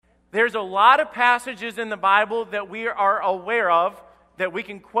There's a lot of passages in the Bible that we are aware of, that we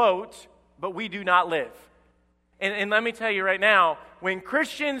can quote, but we do not live. And let me tell you right now, when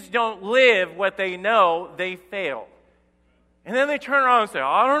Christians don't live what they know, they fail. And then they turn around and say,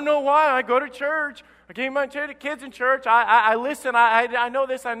 I don't know why, I go to church, I keep my kids in church, I listen, I know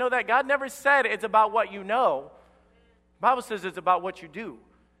this, I know that. God never said it's about what you know. The Bible says it's about what you do,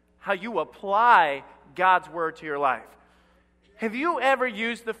 how you apply God's word to your life. Have you ever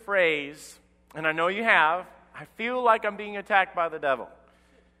used the phrase, and I know you have, I feel like I'm being attacked by the devil?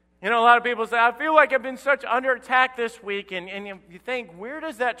 You know, a lot of people say, I feel like I've been such under attack this week, and you think, where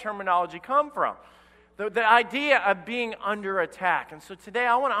does that terminology come from? The idea of being under attack. And so today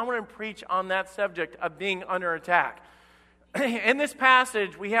I want to preach on that subject of being under attack. In this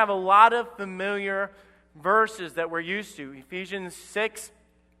passage, we have a lot of familiar verses that we're used to. Ephesians 6,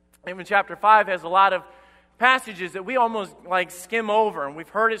 even chapter 5, has a lot of passages that we almost like skim over, and we've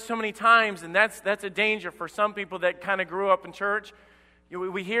heard it so many times, and that's a danger for some people that kind of grew up in church.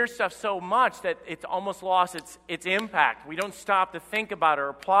 We hear stuff so much that it's almost lost its impact. We don't stop to think about it or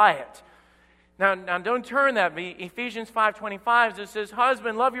apply it. Now don't turn that. Ephesians 5:25, it says,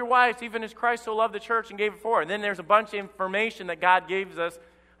 husband, love your wives, even as Christ so loved the church and gave it for her. And then there's a bunch of information that God gives us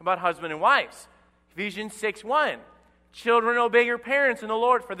about husband and wives. Ephesians 6:1, children, obey your parents in the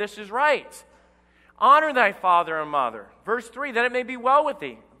Lord, for this is right. Honor thy father and mother. Verse 3, that it may be well with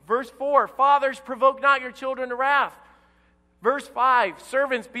thee. Verse 4, fathers, provoke not your children to wrath. Verse 5,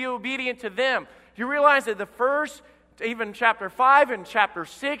 servants, be obedient to them. You realize that the first, even chapter 5 and chapter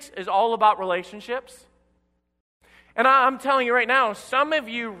 6 is all about relationships? And I'm telling you right now, some of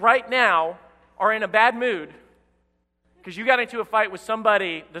you right now are in a bad mood because you got into a fight with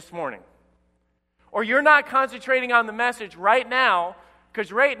somebody this morning. Or you're not concentrating on the message right now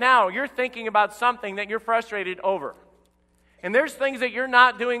because right now you're thinking about something that you're frustrated over. And there's things that you're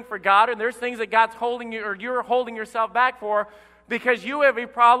not doing for God, and there's things that God's holding you, or you're holding yourself back for, because you have a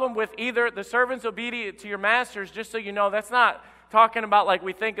problem with either the servants obedient to your masters. Just so you know, that's not talking about like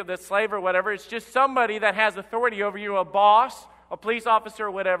we think of the slave or whatever. It's just somebody that has authority over you, a boss, a police officer,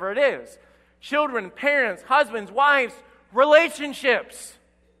 whatever it is. Children, parents, husbands, wives, relationships.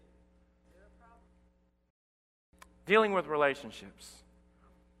 Dealing with relationships.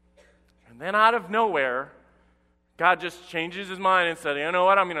 And then out of nowhere, God just changes his mind and said, you know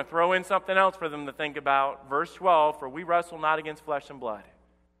what, I'm going to throw in something else for them to think about. Verse 12, for we wrestle not against flesh and blood.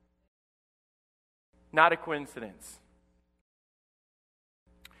 Not a coincidence.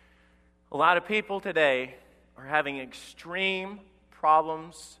 A lot of people today are having extreme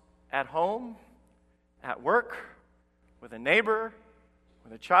problems at home, at work, with a neighbor,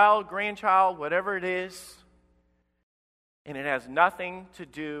 with a child, grandchild, whatever it is. And it has nothing to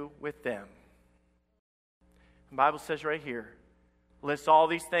do with them. The Bible says right here, lists all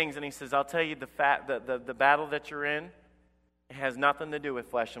these things, and he says, I'll tell you the battle that you're in, it has nothing to do with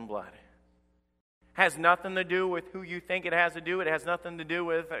flesh and blood. It has nothing to do with who you think it has to do. It has nothing to do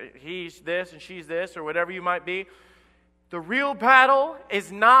with he's this and she's this or whatever you might be. The real battle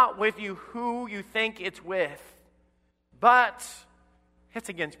is not with you who you think it's with, but it's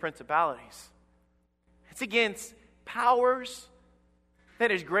against principalities. It's against powers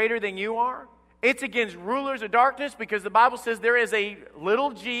that is greater than you are. It's against rulers of darkness, because the Bible says there is a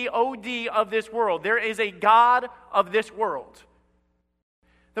little G-O-D of this world. There is a God of this world.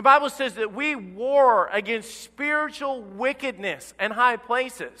 The Bible says that we war against spiritual wickedness in high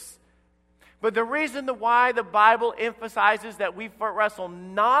places. But the reason why the Bible emphasizes that we wrestle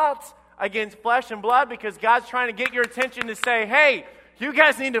not against flesh and blood, because God's trying to get your attention to say, hey, you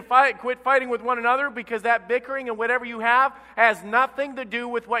guys need to quit fighting with one another, because that bickering and whatever you have has nothing to do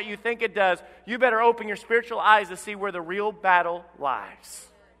with what you think it does. You better open your spiritual eyes to see where the real battle lies.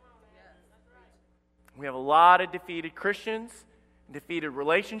 We have a lot of defeated Christians, defeated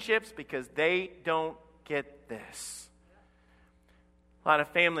relationships, because they don't get this. A lot of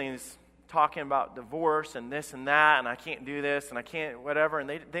families talking about divorce and this and that, and I can't do this and I can't whatever, and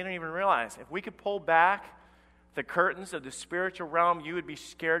they don't even realize if we could pull back the curtains of the spiritual realm, you would be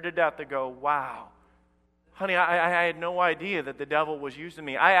scared to death to go, wow, honey, I had no idea that the devil was using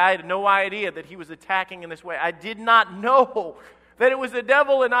me. I had no idea that he was attacking in this way. I did not know that it was the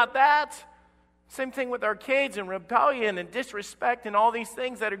devil and not that. Same thing with our kids and rebellion and disrespect and all these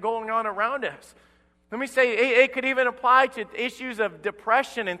things that are going on around us. Let me say, it could even apply to issues of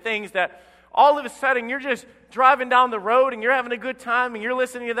depression and things that all of a sudden you're just driving down the road and you're having a good time and you're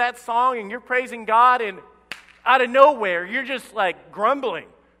listening to that song and you're praising God, and out of nowhere, you're just like grumbling.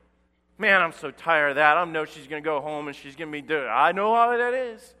 Man, I'm so tired of that. I know she's going to go home and she's going to be doing it. I know how that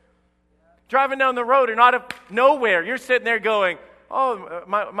is. Driving down the road and out of nowhere, you're sitting there going, Oh,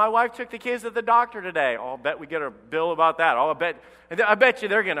 my wife took the kids to the doctor today. Oh, I'll bet we get a bill about that. Oh, I bet you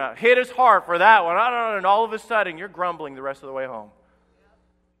they're going to hit us hard for that one. I don't know. And all of a sudden, you're grumbling the rest of the way home.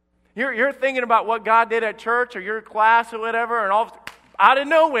 You're thinking about what God did at church or your class or whatever, and out of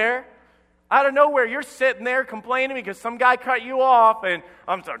nowhere, you're sitting there complaining because some guy cut you off, and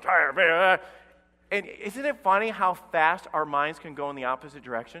I'm so tired, man. And isn't it funny how fast our minds can go in the opposite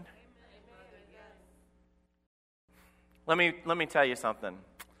direction? Let me tell you something.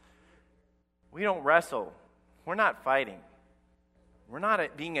 We don't wrestle. We're not fighting. We're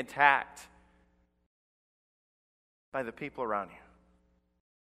not being attacked by the people around you.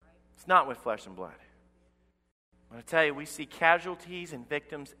 It's not with flesh and blood. I want to tell you, we see casualties and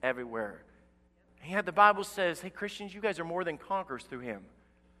victims everywhere. And yet the Bible says, hey, Christians, you guys are more than conquerors through him.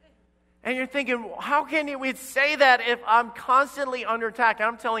 And you're thinking, well, how can we say that if I'm constantly under attack? And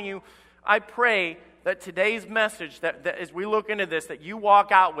I'm telling you, I pray that today's message, that as we look into this, that you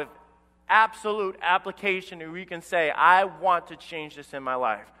walk out with absolute application and you can say, I want to change this in my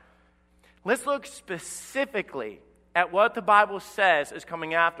life. Let's look specifically at what the Bible says is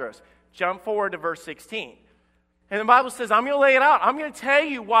coming after us. Jump forward to verse 16. And the Bible says, I'm going to lay it out. I'm going to tell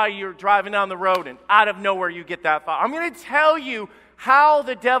you why you're driving down the road and out of nowhere you get that thought. I'm going to tell you how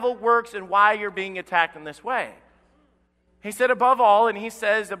the devil works and why you're being attacked in this way. He said above all, and he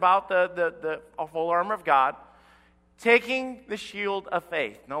says about the full armor of God, taking the shield of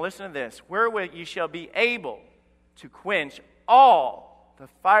faith. Now listen to this. Wherewith you shall be able to quench all the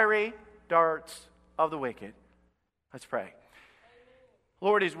fiery darts of the wicked. Let's pray.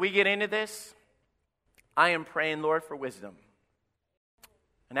 Lord, as we get into this, I am praying, Lord, for wisdom,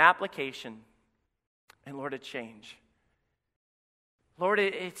 an application, and Lord, a change. Lord,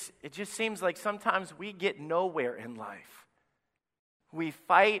 it just seems like sometimes we get nowhere in life. We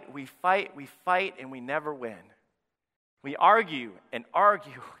fight, and we never win. We argue, and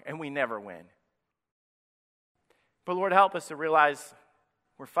we never win. But Lord, help us to realize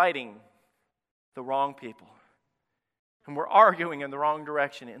we're fighting the wrong people. And we're arguing in the wrong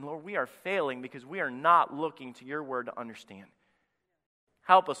direction. And Lord, we are failing because we are not looking to your word to understand.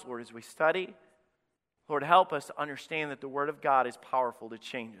 Help us, Lord, as we study. Lord, help us to understand that the word of God is powerful to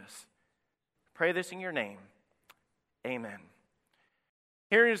change us. Pray this in your name. Amen.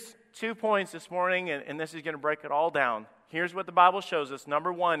 Here's 2 points this morning, and this is going to break it all down. Here's what the Bible shows us.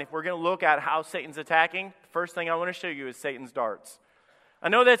 Number one, if we're going to look at how Satan's attacking, the first thing I want to show you is Satan's darts. I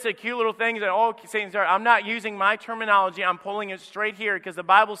know that's a cute little thing that, Satan's darts. I'm not using my terminology. I'm pulling it straight here because the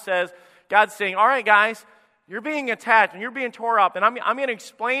Bible says, God's saying, all right, guys, you're being attacked and you're being tore up. And I'm going to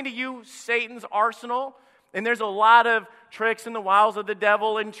explain to you Satan's arsenal. And there's a lot of tricks and the wiles of the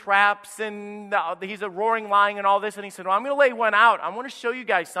devil and traps. And he's a roaring lion and all this. And he said, well, I'm going to lay one out. I want to show you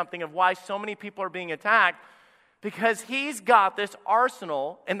guys something of why so many people are being attacked. Because he's got this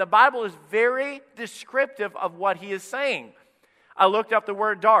arsenal. And the Bible is very descriptive of what he is saying. I looked up the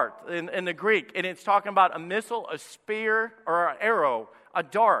word dart in the Greek. And it's talking about a missile, a spear, or an arrow, a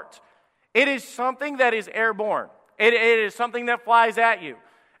dart. It is something that is airborne. It is something that flies at you.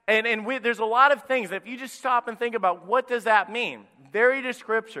 And there's a lot of things that if you just stop and think about what does that mean, very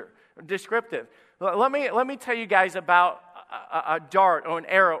descriptive. Let me tell you guys about a dart or an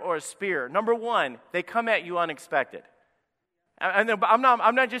arrow or a spear. Number one, they come at you unexpected. And I'm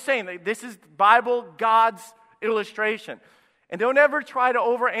not just saying this is Bible, God's illustration. And don't ever try to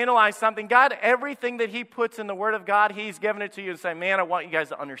overanalyze something. God, everything that he puts in the Word of God, he's given it to you and say, man, I want you guys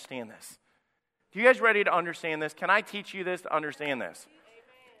to understand this. Do you guys ready to understand this? Can I teach you this to understand this?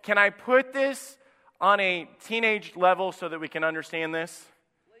 Can I put this on a teenage level so that we can understand this?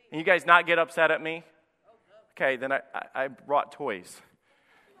 And you guys not get upset at me? Okay, then I brought toys.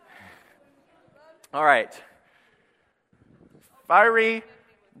 All right. Fiery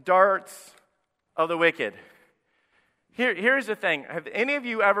darts of the wicked. Here's the thing. Have any of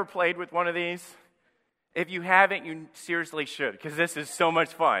you ever played with one of these? If you haven't, you seriously should, because this is so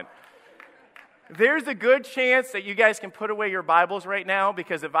much fun. There's a good chance that you guys can put away your Bibles right now,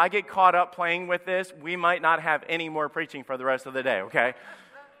 because if I get caught up playing with this, we might not have any more preaching for the rest of the day, okay?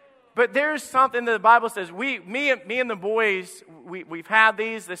 But there's something that the Bible says. Me and the boys, we've had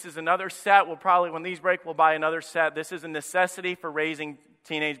these. This is another set. We'll probably, when these break, we'll buy another set. This is a necessity for raising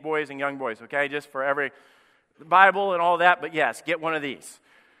teenage boys and young boys, okay? Just for every Bible and all that. But yes, get one of these.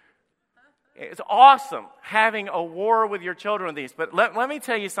 It's awesome having a war with your children with these. But let me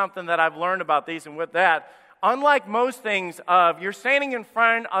tell you something that I've learned about these. And with that, unlike most things you're standing in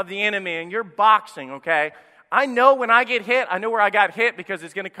front of the enemy and you're boxing, okay? I know when I get hit, I know where I got hit because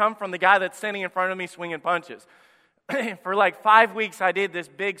it's going to come from the guy that's standing in front of me swinging punches. for like 5 weeks, I did this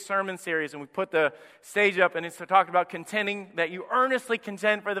big sermon series, and we put the stage up, and it's talked about contending, that you earnestly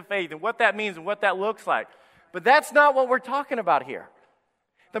contend for the faith, and what that means and what that looks like. But that's not what we're talking about here.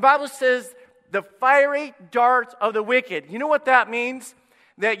 The Bible says the fiery darts of the wicked. You know what that means?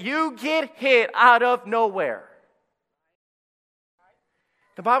 That you get hit out of nowhere.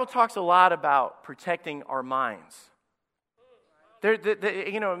 The Bible talks a lot about protecting our minds.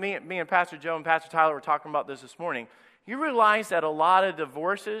 Me and Pastor Joe and Pastor Tyler were talking about this morning. You realize that a lot of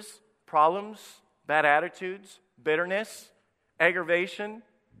divorces, problems, bad attitudes, bitterness, aggravation,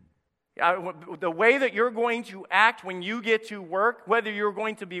 the way that you're going to act when you get to work, whether you're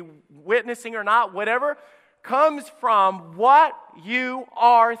going to be witnessing or not, whatever, comes from what you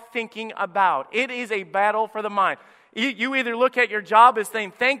are thinking about. It is a battle for the mind. You either look at your job as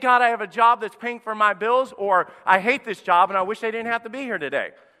saying, thank God I have a job that's paying for my bills, or I hate this job and I wish I didn't have to be here today.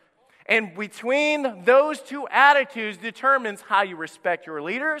 And between those two attitudes determines how you respect your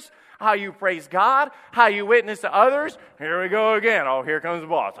leaders, how you praise God, how you witness to others. Here we go again. Oh, here comes the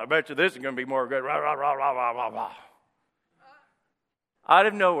boss. I bet you this is going to be more good. Rah, rah, rah, rah, rah, rah, rah. Out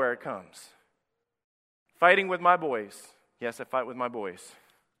of nowhere it comes. Fighting with my boys. Yes, I fight with my boys.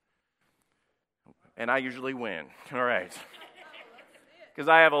 And I usually win. All right. Because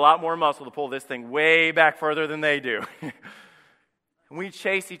I have a lot more muscle to pull this thing way back further than they do. And we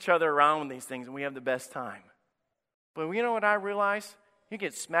chase each other around with these things, and we have the best time. But you know what I realize? You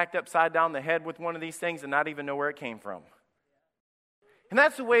get smacked upside down the head with one of these things and not even know where it came from. And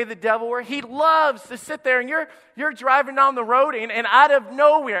that's the way the devil works. He loves to sit there, and you're driving down the road, and out of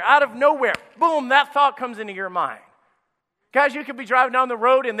nowhere, boom, that thought comes into your mind. Guys, you could be driving down the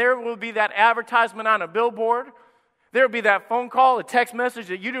road, and there will be that advertisement on a billboard. There will be that phone call, a text message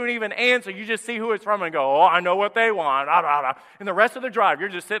that you don't even answer. You just see who it's from and go, oh, I know what they want. And the rest of the drive, you're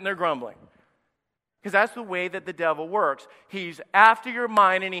just sitting there grumbling. Because that's the way that the devil works. He's after your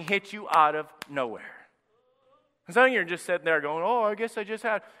mind, and he hits you out of nowhere. And some of you are just sitting there going, oh, I guess I just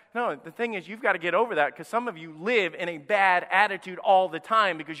had... No, the thing is, you've got to get over that, because some of you live in a bad attitude all the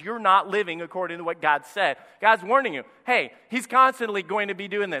time because you're not living according to what God said. God's warning you, hey, he's constantly going to be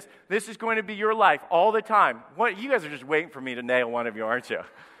doing this. This is going to be your life all the time. You guys are just waiting for me to nail one of you, aren't you?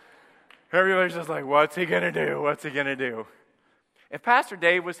 Everybody's just like, what's he going to do? What's he going to do? If Pastor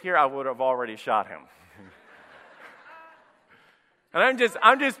Dave was here, I would have already shot him. And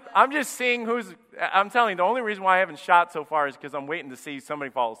I'm just seeing I'm telling you, the only reason why I haven't shot so far is because I'm waiting to see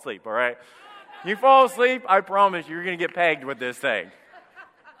somebody fall asleep, all right? You fall asleep, I promise you're going to get pegged with this thing.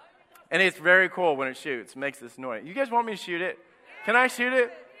 And it's very cool when it shoots. It makes this noise. You guys want me to shoot it? Can I shoot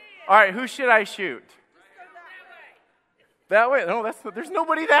it? All right, who should I shoot? That way? No, there's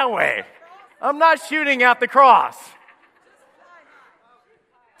nobody that way. I'm not shooting at the cross.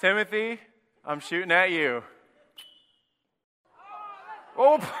 Timothy, I'm shooting at you.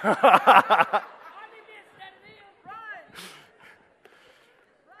 Oh.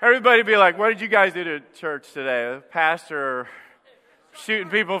 Everybody be like, what did you guys do to church today? The pastor shooting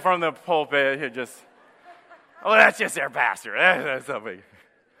people from the pulpit. That's just their pastor. That's something.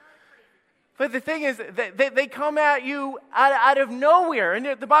 But the thing is, they come at you out of nowhere. And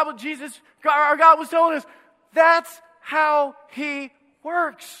the Bible, our God was telling us, that's how he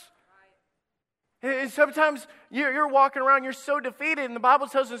works. And sometimes you're walking around, you're so defeated, and the Bible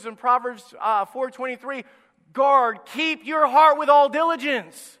tells us in Proverbs 4:23, guard, keep your heart with all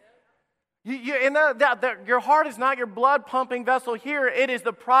diligence. Your heart is not your blood pumping vessel here. It is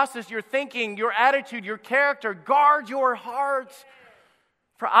the process, your thinking, your attitude, your character. Guard your heart.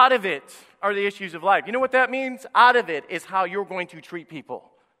 For out of it are the issues of life. You know what that means? Out of it is how you're going to treat people.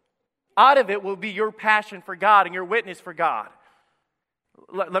 Out of it will be your passion for God and your witness for God.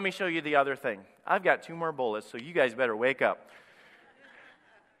 Let me show you the other thing. I've got 2 more bullets, so you guys better wake up.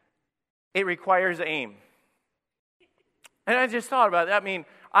 It requires aim. And I just thought about it. I mean,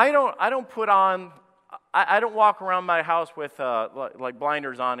 I don't walk around my house with like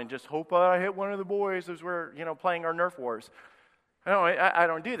blinders on and just hope I hit one of the boys as we're playing our Nerf wars. I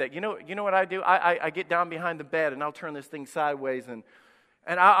don't do that. You know what I do? I get down behind the bed and I'll turn this thing sideways and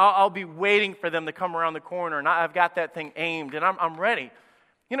I'll be waiting for them to come around the corner, and I've got that thing aimed and I'm ready.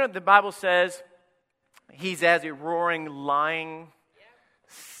 You know, the Bible says he's as a roaring lion,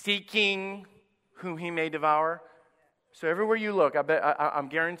 seeking whom he may devour. So everywhere you look, I'm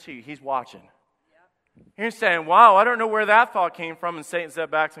guarantee you, he's watching. You're saying, wow, I don't know where that thought came from. And Satan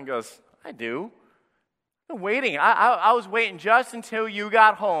steps back and goes, I do. I'm waiting. I was waiting just until you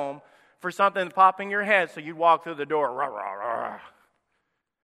got home for something to pop in your head so you'd walk through the door. Rah, rah, rah.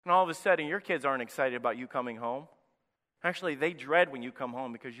 And all of a sudden, your kids aren't excited about you coming home. Actually, they dread when you come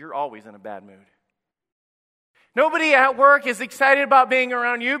home because you're always in a bad mood. Nobody at work is excited about being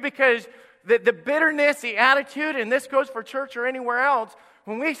around you because the bitterness, the attitude, and this goes for church or anywhere else,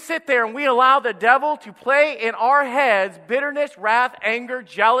 when we sit there and we allow the devil to play in our heads bitterness, wrath, anger,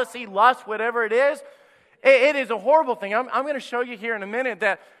 jealousy, lust, whatever it is a horrible thing. I'm going to show you here in a minute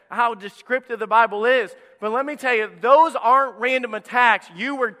how descriptive the Bible is. But let me tell you, those aren't random attacks.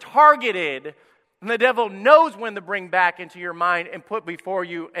 You were targeted, and the devil knows when to bring back into your mind and put before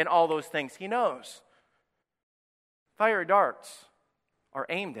you and all those things. He knows. Fire darts are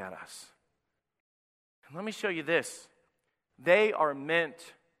aimed at us. And let me show you this. They are meant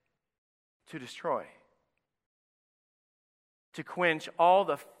to destroy, to quench all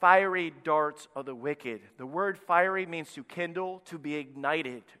the fiery darts of the wicked. The word fiery means to kindle, to be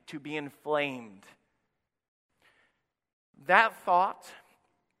ignited, to be inflamed. That thought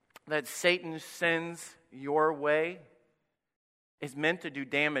that Satan sends your way is meant to do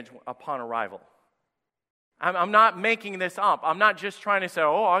damage upon arrival. I'm not making this up. I'm not just trying to say,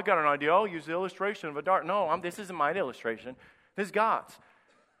 oh, I got an idea. I'll use the illustration of a dart. No, this isn't my illustration. This is God's.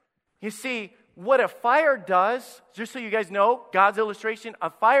 You see, what a fire does, just so you guys know, God's illustration, a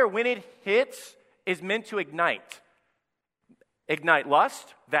fire, when it hits, is meant to ignite. Ignite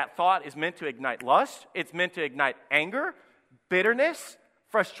lust. That thought is meant to ignite lust. It's meant to ignite anger, bitterness,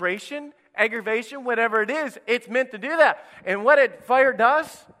 frustration, aggravation, whatever it is. It's meant to do that. And what a fire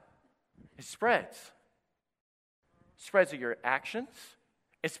does, it spreads. It spreads to your actions.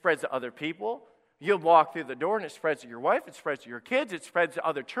 It spreads to other people. You'll walk through the door and it spreads to your wife, it spreads to your kids, it spreads to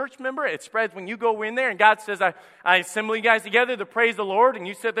other church members, it spreads when you go in there and God says, I assemble you guys together to praise the Lord, and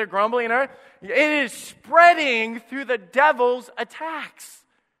you sit there grumbling and everything. It is spreading through the devil's attacks.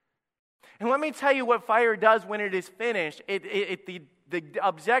 And let me tell you what fire does when it is finished. The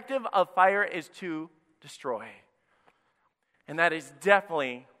objective of fire is to destroy. And that is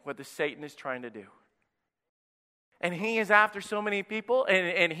definitely what Satan is trying to do. And he is after so many people,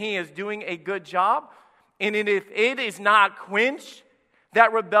 and he is doing a good job. And if it is not quenched,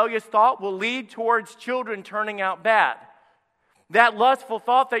 that rebellious thought will lead towards children turning out bad. That lustful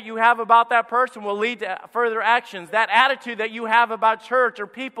thought that you have about that person will lead to further actions. That attitude that you have about church or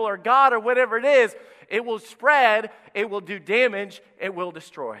people or God or whatever it is, it will spread, it will do damage, it will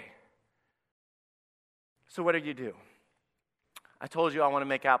destroy. So what do? I told you I want to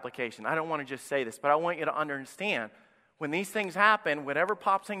make application. I don't want to just say this, but I want you to understand when these things happen, whatever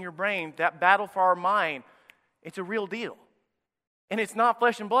pops in your brain, that battle for our mind, it's a real deal. And it's not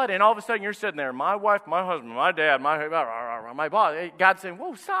flesh and blood. And all of a sudden you're sitting there, my wife, my husband, my dad, my boss. God's saying,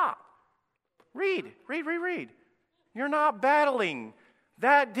 whoa, stop. Read. You're not battling.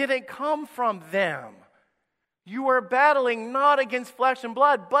 That didn't come from them. You are battling not against flesh and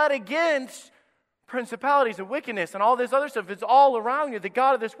blood, but against principalities and wickedness and all this other stuff. It's all around you. The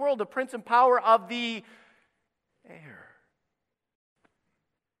God of this world, the prince and power of the air.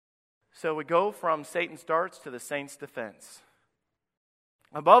 So we go from Satan's darts to the saint's defense.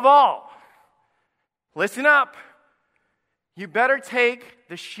 Above all, listen up. You better take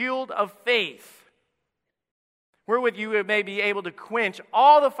the shield of faith, wherewith you may be able to quench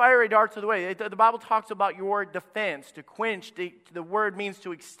all the fiery darts of the way. The Bible talks about your defense. To quench, the word means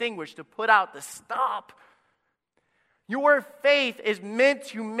to extinguish, to put out, to stop. Your faith is meant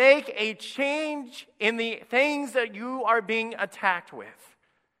to make a change in the things that you are being attacked with.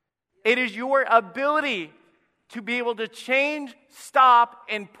 It is your ability to be able to change, stop,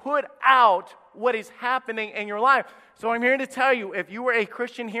 and put out what is happening in your life. So I'm here to tell you, if you were a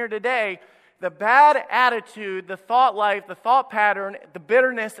Christian here today, the bad attitude, the thought life, the thought pattern, the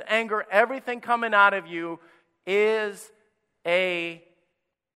bitterness, anger, everything coming out of you is a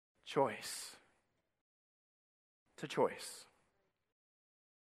choice. It's a choice.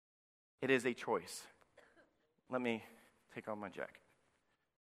 It is a choice. Let me take off my jacket.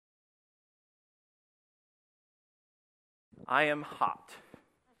 I am hot.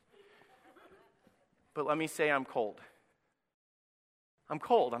 But let me say I'm cold. I'm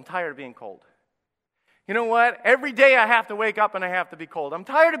cold. I'm tired of being cold. You know what? Every day I have to wake up and I have to be cold. I'm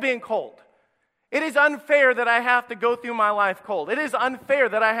tired of being cold. It is unfair that I have to go through my life cold. It is unfair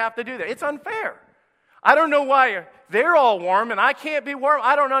that I have to do that. It's unfair. I don't know why they're all warm and I can't be warm.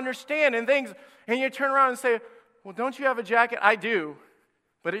 I don't understand and things. And you turn around and say, well, don't you have a jacket? I do,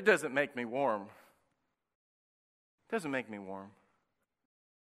 but it doesn't make me warm. It doesn't make me warm.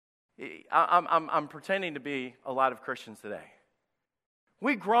 I'm pretending to be a lot of Christians today.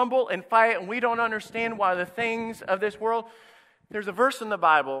 We grumble and fight and we don't understand why the things of this world. There's a verse in the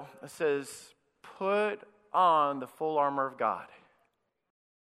Bible that says, put on the full armor of God.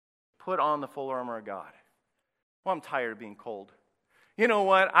 Put on the full armor of God. Well, I'm tired of being cold. You know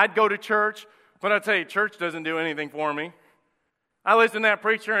what? I'd go to church, But I tell you, church doesn't do anything for me. I listen to that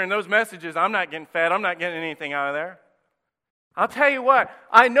preacher and those messages, I'm not getting fed. I'm not getting anything out of there. I'll tell you what,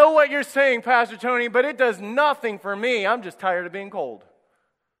 I know what you're saying, Pastor Tony, but it does nothing for me. I'm just tired of being cold.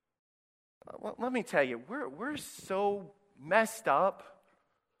 Well, let me tell you, we're so messed up.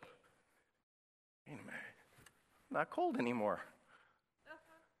 I'm not cold anymore.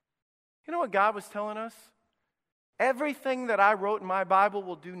 You know what God was telling us? Everything that I wrote in my Bible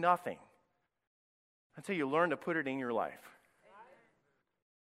will do nothing until you learn to put it in your life.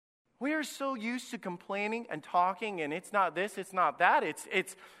 We are so used to complaining and talking, and it's not this, it's not that.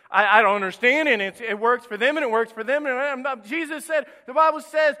 I don't understand, and it works for them, and it works for them. And Jesus said, the Bible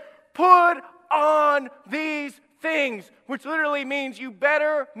says, put on these things, which literally means you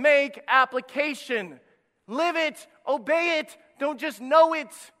better make application. Live it, obey it, don't just know it.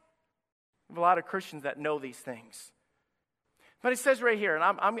 We have a lot of Christians that know these things. But it says right here, and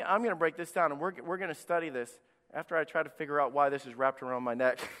I'm going to break this down, and we're going to study this after I try to figure out why this is wrapped around my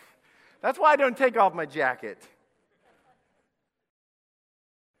neck. That's why I don't take off my jacket.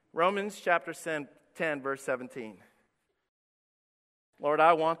 Romans chapter 10, verse 17. Lord,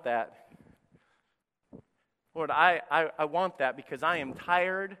 I want that. Lord, I want that because I am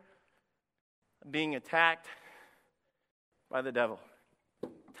tired of being attacked by the devil.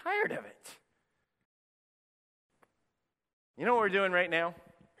 Tired of it. You know what we're doing right now?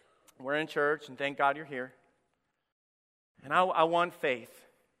 We're in church, and thank God you're here. And I want faith.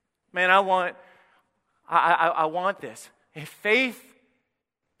 Man, I want this. If faith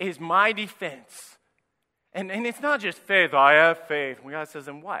is my defense, and it's not just faith, I have faith. When God says,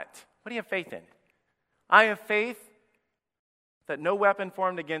 in what? What do you have faith in? I have faith that no weapon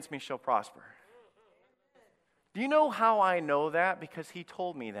formed against me shall prosper. Do you know how I know that? Because he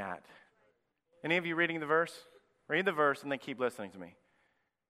told me that. Any of you reading the verse? Read the verse and then keep listening to me.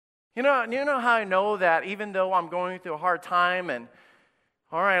 You know how I know that even though I'm going through a hard time and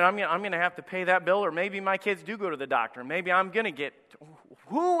all right, I'm going to have to pay that bill, or maybe my kids do go to the doctor. Maybe I'm going to get...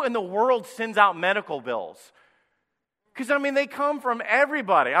 Who in the world sends out medical bills? Because, they come from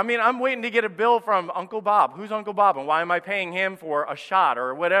everybody. I'm waiting to get a bill from Uncle Bob. Who's Uncle Bob, and why am I paying him for a shot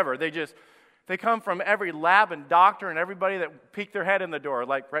or whatever? They come from every lab and doctor and everybody that peeked their head in the door,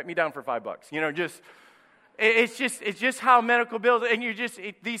 like, write me down for $5. It's just how medical bills, and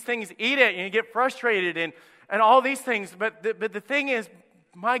these things eat it, and you get frustrated and all these things. But the thing is,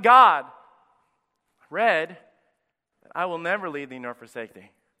 my God read, I will never leave thee nor forsake thee.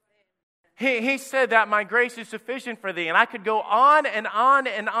 He said that my grace is sufficient for thee. And I could go on and on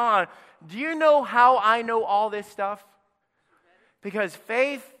and on. Do you know how I know all this stuff? Because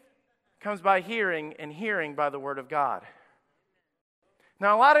faith comes by hearing, and hearing by the word of God.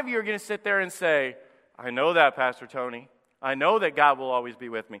 Now, a lot of you are going to sit there and say, I know that, Pastor Tony. I know that God will always be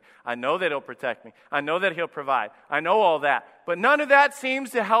with me. I know that he'll protect me. I know that he'll provide. I know all that. But none of that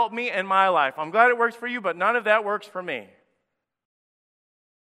seems to help me in my life. I'm glad it works for you, but none of that works for me.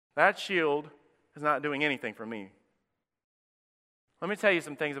 That shield is not doing anything for me. Let me tell you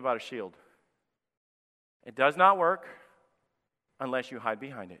some things about a shield. It does not work unless you hide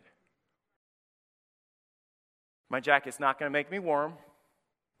behind it. My jacket's not going to make me warm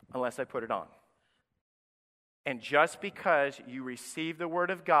unless I put it on. And just because you receive the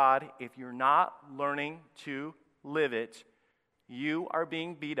word of God, if you're not learning to live it, you are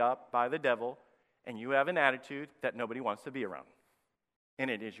being beat up by the devil, and you have an attitude that nobody wants to be around.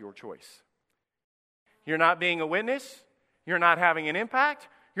 And it is your choice. You're not being a witness. You're not having an impact.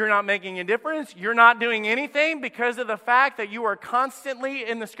 You're not making a difference. You're not doing anything because of the fact that you are constantly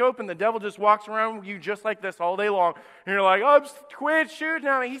in the scope, and the devil just walks around with you just like this all day long. And you're like, oh, quit shooting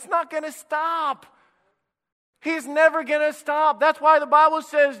at me. He's not going to stop. He's never going to stop. That's why the Bible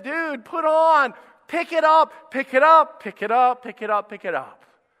says, dude, put on, pick it up, pick it up, pick it up, pick it up, pick it up.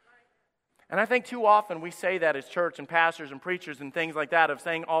 And I think too often we say that as church and pastors and preachers and things like that, of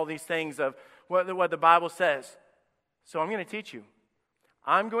saying all these things of what the Bible says. So I'm going to teach you.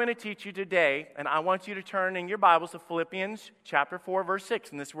 I'm going to teach you today, and I want you to turn in your Bibles to Philippians chapter 4, verse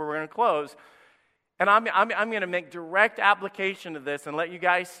 6, and this is where we're going to close. And I'm going to make direct application of this and let you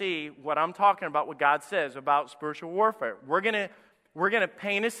guys see what I'm talking about, what God says about spiritual warfare. We're going to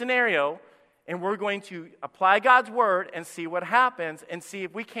paint a scenario, and we're going to apply God's word and see what happens and see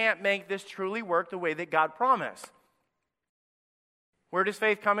if we can't make this truly work the way that God promised. Where is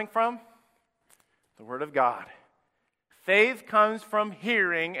faith coming from? The word of God. Faith comes from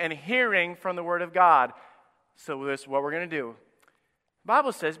hearing, and hearing from the word of God. So this is what we're going to do. The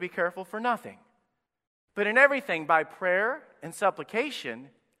Bible says, be careful for nothing. But in everything, by prayer and supplication,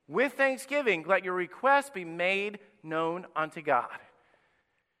 with thanksgiving, let your requests be made known unto God.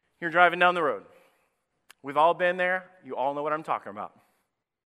 You're driving down the road. We've all been there. You all know what I'm talking about.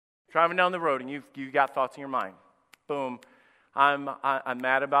 Driving down the road, and you've got thoughts in your mind. Boom. I'm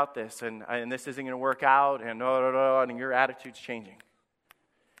mad about this, and this isn't going to work out, and and your attitude's changing.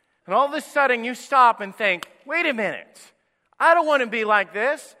 And all of a sudden, you stop and think, wait a minute. I don't want to be like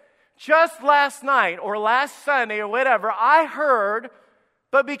this. Just last night or last Sunday or whatever, I heard,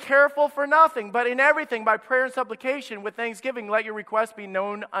 but be careful for nothing, but in everything, by prayer and supplication, with thanksgiving, let your requests be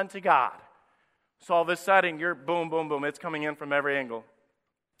known unto God. So all of a sudden, you're boom, boom, boom. It's coming in from every angle.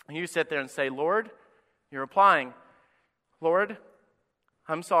 And you sit there and say, Lord, you're replying, Lord,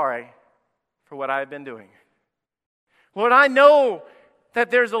 I'm sorry for what I've been doing. Lord, I know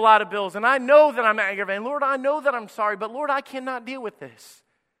that there's a lot of bills, and I know that I'm aggravated. Lord, I know that I'm sorry, but Lord, I cannot deal with this.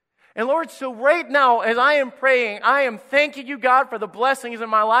 And Lord, so right now, as I am praying, I am thanking you, God, for the blessings in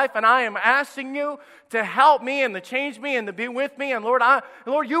my life, and I am asking you to help me and to change me and to be with me. And Lord,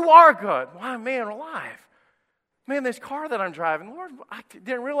 you are good. Why, man, alive. Man, this car that I'm driving, Lord, I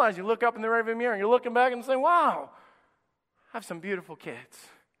didn't realize you look up in the rearview mirror and you're looking back and saying, wow, I have some beautiful kids.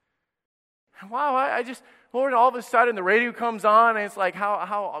 And wow, Lord, all of a sudden the radio comes on and it's like,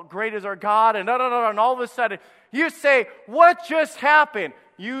 how great is our God? And and all of a sudden you say, what just happened?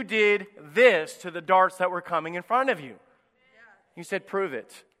 You did this to the darts that were coming in front of you. You said, prove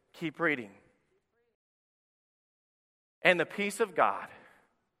it. Keep reading. And the peace of God,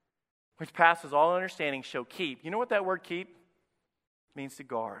 which passes all understanding, shall keep. You know what that word keep means? To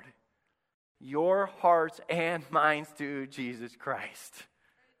guard your hearts and minds through Jesus Christ.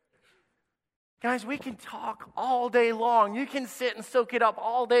 Guys, we can talk all day long. You can sit and soak it up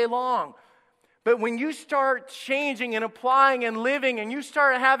all day long. But when you start changing and applying and living, and you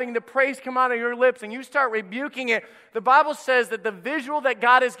start having the praise come out of your lips, and you start rebuking it, the Bible says that the visual that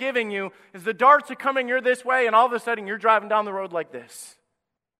God is giving you is the darts are coming your this way, and all of a sudden you're driving down the road like this.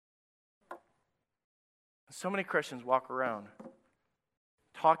 So many Christians walk around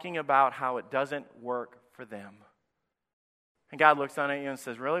talking about how it doesn't work for them. And God looks down at you and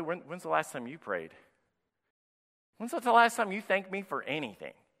says, really? When's the last time you prayed? When's the last time you thanked me for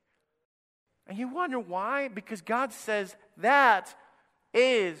anything? And you wonder why? Because God says that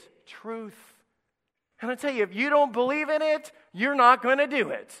is truth. And I tell you, if you don't believe in it, you're not going to do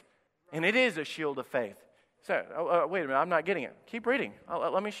it. And it is a shield of faith. So, wait a minute, I'm not getting it. Keep reading.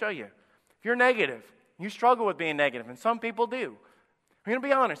 Let me show you. If you're negative, you struggle with being negative, and some people do. I'm going to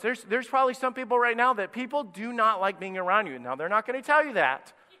be honest. There's probably some people right now that people do not like being around you. Now, they're not going to tell you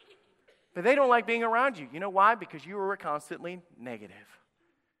that. But they don't like being around you. You know why? Because you are constantly negative.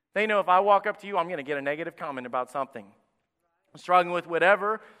 They know if I walk up to you, I'm going to get a negative comment about something. I'm struggling with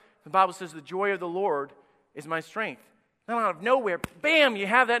whatever. The Bible says the joy of the Lord is my strength. Then out of nowhere, bam, you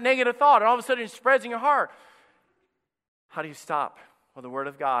have that negative thought, and all of a sudden it spreads in your heart. How do you stop? Well, the Word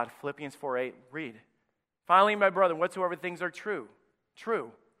of God, Philippians 4:8, read. Finally, my brethren, whatsoever things are true.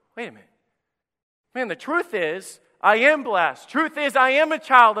 True. Wait a minute. Man, the truth is, I am blessed. Truth is, I am a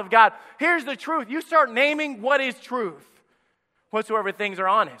child of God. Here's the truth. You start naming what is truth. Whatsoever things are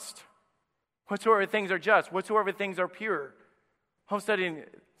honest. Whatsoever things are just. Whatsoever things are pure. All of a sudden,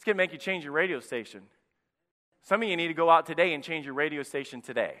 it's going to make you change your radio station. Some of you need to go out today and change your radio station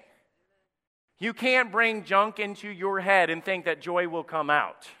today. You can't bring junk into your head and think that joy will come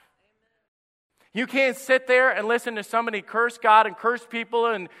out. You can't sit there and listen to somebody curse God and curse people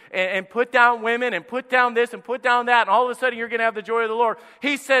and put down women and put down this and put down that, and all of a sudden you're going to have the joy of the Lord.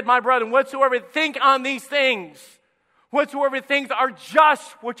 He said, my brethren, whatsoever think on these things, whatsoever things are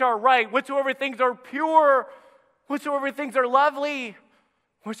just, which are right, whatsoever things are pure, whatsoever things are lovely,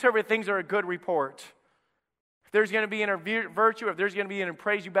 whatsoever things are a good report. If there's going to be in virtue, if there's going to be in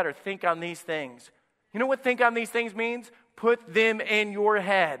praise, you better think on these things. You know what think on these things means? Put them in your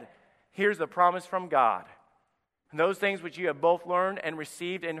head. Here's the promise from God. And those things which you have both learned and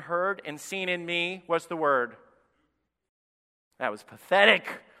received and heard and seen in me, what's the word? That was pathetic.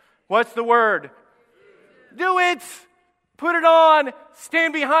 What's the word? Do it. Put it on.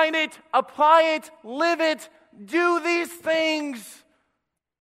 Stand behind it. Apply it. Live it. Do these things.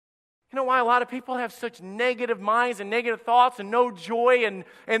 You know why a lot of people have such negative minds and negative thoughts and no joy, and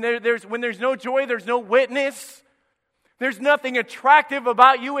when there's no joy, there's no witness. There's nothing attractive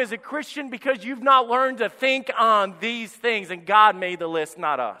about you as a Christian because you've not learned to think on these things, and God made the list,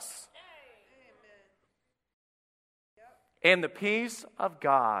 not us. And the peace of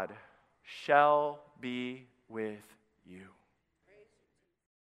God shall be with you.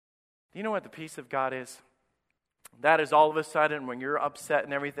 Do you know what the peace of God is? That is all of a sudden when you're upset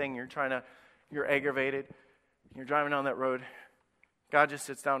and everything, you're aggravated, you're driving down that road, God just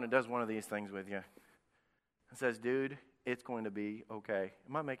sits down and does one of these things with you and says, dude, It's going to be okay.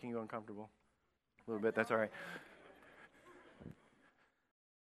 Am I making you uncomfortable? A little bit, that's all right.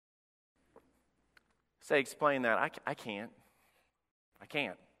 Say, explain that. I can't. I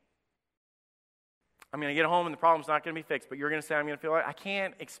can't. I'm going to get home and the problem's not going to be fixed, but you're going to say I'm going to feel like I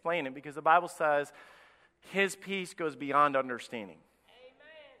can't explain it because the Bible says His peace goes beyond understanding.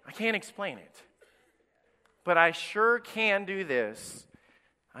 Amen. I can't explain it. But I sure can do this.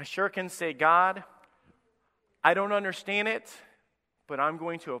 I sure can say, God, I don't understand it, but I'm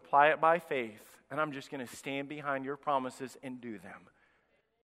going to apply it by faith, and I'm just going to stand behind your promises and do them.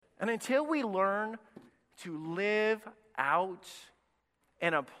 And until we learn to live out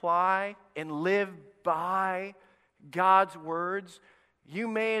and apply and live by God's words, you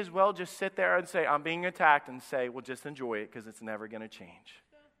may as well just sit there and say, I'm being attacked, and say, well, just enjoy it because it's never going to change.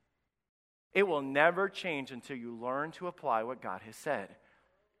 It will never change until you learn to apply what God has said.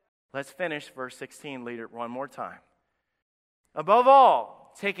 Let's finish verse 16, read it one more time. Above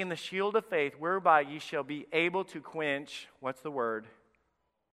all, taking the shield of faith, whereby ye shall be able to quench, what's the word?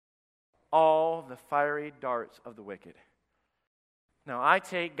 All the fiery darts of the wicked. Now, I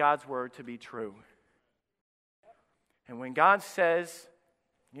take God's word to be true. And when God says,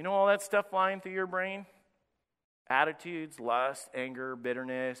 you know all that stuff flying through your brain? Attitudes, lust, anger,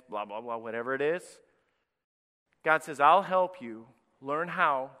 bitterness, blah, blah, blah, whatever it is. God says, I'll help you learn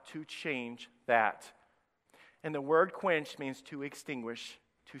how to change that. And the word quench means to extinguish,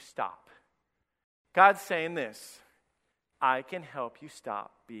 to stop. God's saying this, I can help you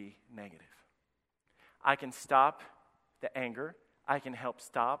stop being negative. I can stop the anger. I can help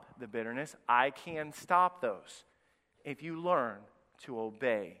stop the bitterness. I can stop those if you learn to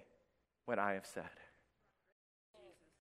obey what I have said.